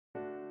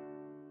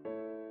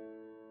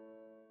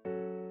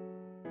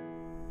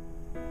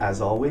As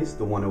always,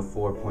 the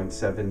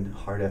 104.7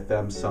 Heart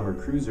FM Summer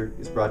Cruiser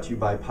is brought to you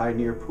by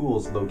Pioneer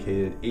Pools,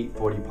 located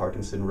 840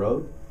 Parkinson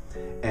Road,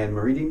 and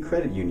Meridian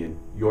Credit Union.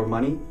 Your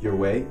money, your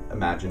way,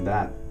 imagine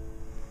that.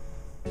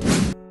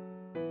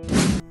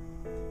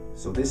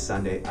 So this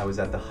Sunday, I was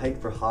at the Hike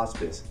for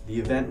Hospice. The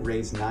event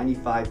raised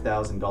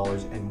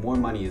 $95,000 and more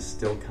money is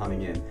still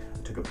coming in. I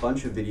took a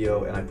bunch of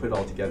video and I put it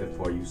all together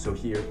for you, so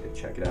here,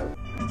 check it out.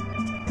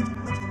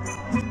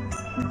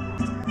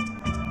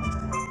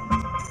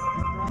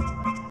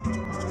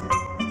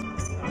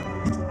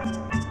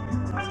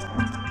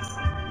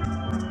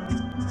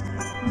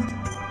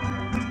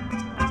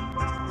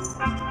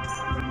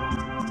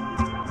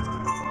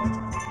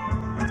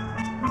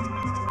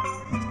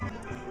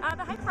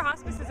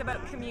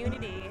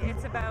 Community.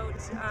 It's about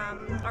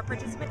our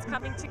participants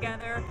coming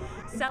together,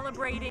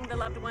 celebrating the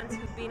loved ones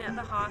who've been at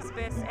the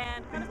hospice,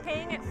 and kind of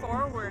paying it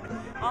forward.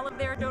 All of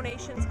their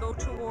donations go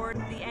toward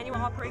the annual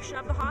operation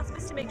of the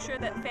hospice to make sure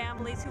that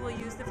families who will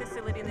use the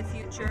facility in the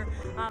future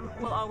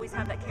will always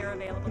have that care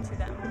available to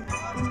them.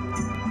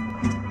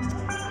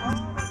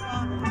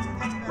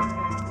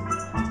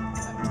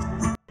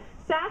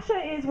 Sasha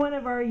is one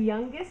of our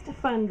youngest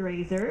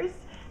fundraisers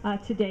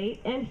to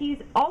date, and he's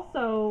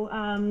also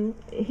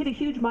hit a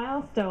huge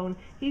milestone.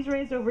 He's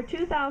raised over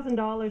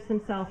 $2,000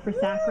 himself for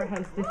Sacra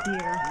House this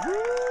year.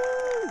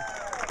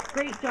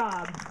 Great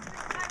job.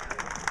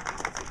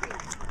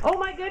 Oh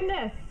my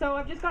goodness, so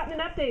I've just gotten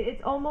an update.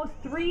 It's almost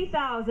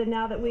 3,000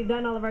 now that we've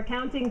done all of our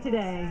counting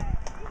today.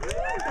 So,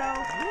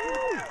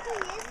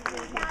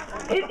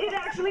 it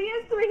actually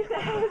is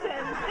 3,000.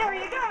 There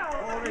you go.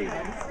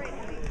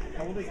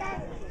 How old are you?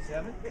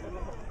 7?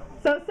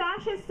 So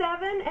Sasha's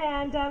 7,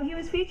 and he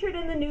was featured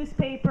in the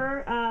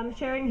newspaper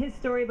sharing his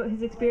story about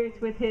his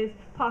experience with his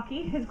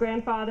Pocky, his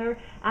grandfather,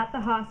 at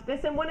the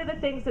hospice. And one of the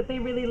things that they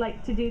really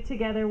liked to do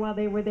together while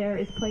they were there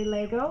is play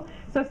Lego.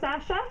 So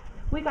Sasha,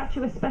 we got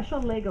you a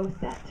special Lego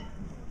set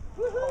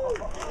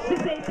to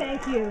say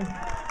thank you.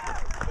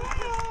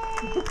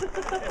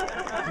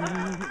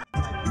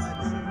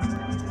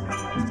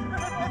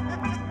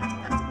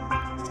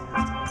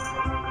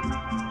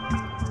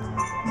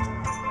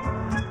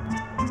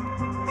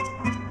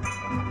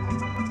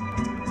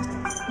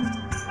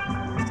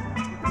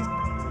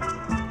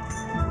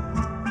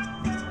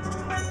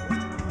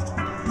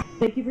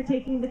 Thank you for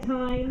taking the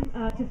time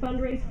to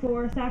fundraise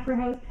for Sacra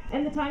House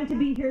and the time to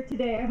be here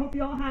today. I hope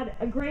you all had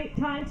a great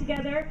time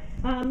together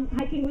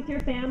hiking with your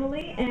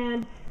family,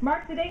 and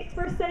mark the date,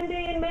 first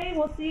Sunday in May.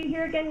 We'll see you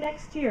here again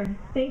next year.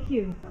 Thank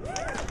you.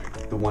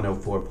 The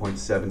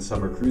 104.7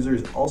 Summer Cruiser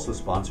is also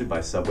sponsored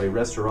by Subway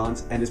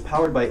Restaurants and is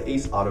powered by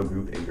Ace Auto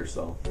Group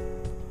Ingersoll.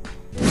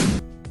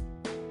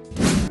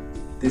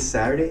 This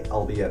Saturday,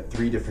 I'll be at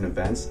 3 different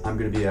events. I'm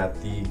going to be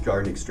at the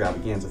Garden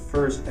Extravaganza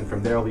first, and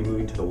from there I'll be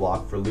moving to the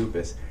Walk for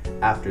Lupus.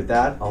 After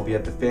that, I'll be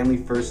at the Family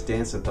First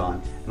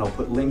Dance-a-thon, and I'll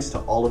put links to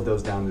all of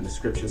those down in the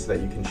description so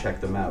that you can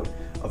check them out.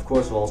 Of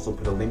course, I'll also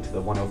put a link to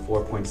the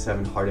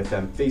 104.7 Heart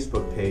FM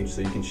Facebook page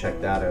so you can check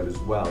that out as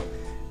well.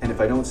 And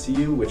if I don't see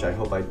you, which I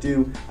hope I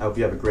do, I hope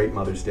you have a great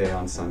Mother's Day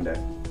on Sunday.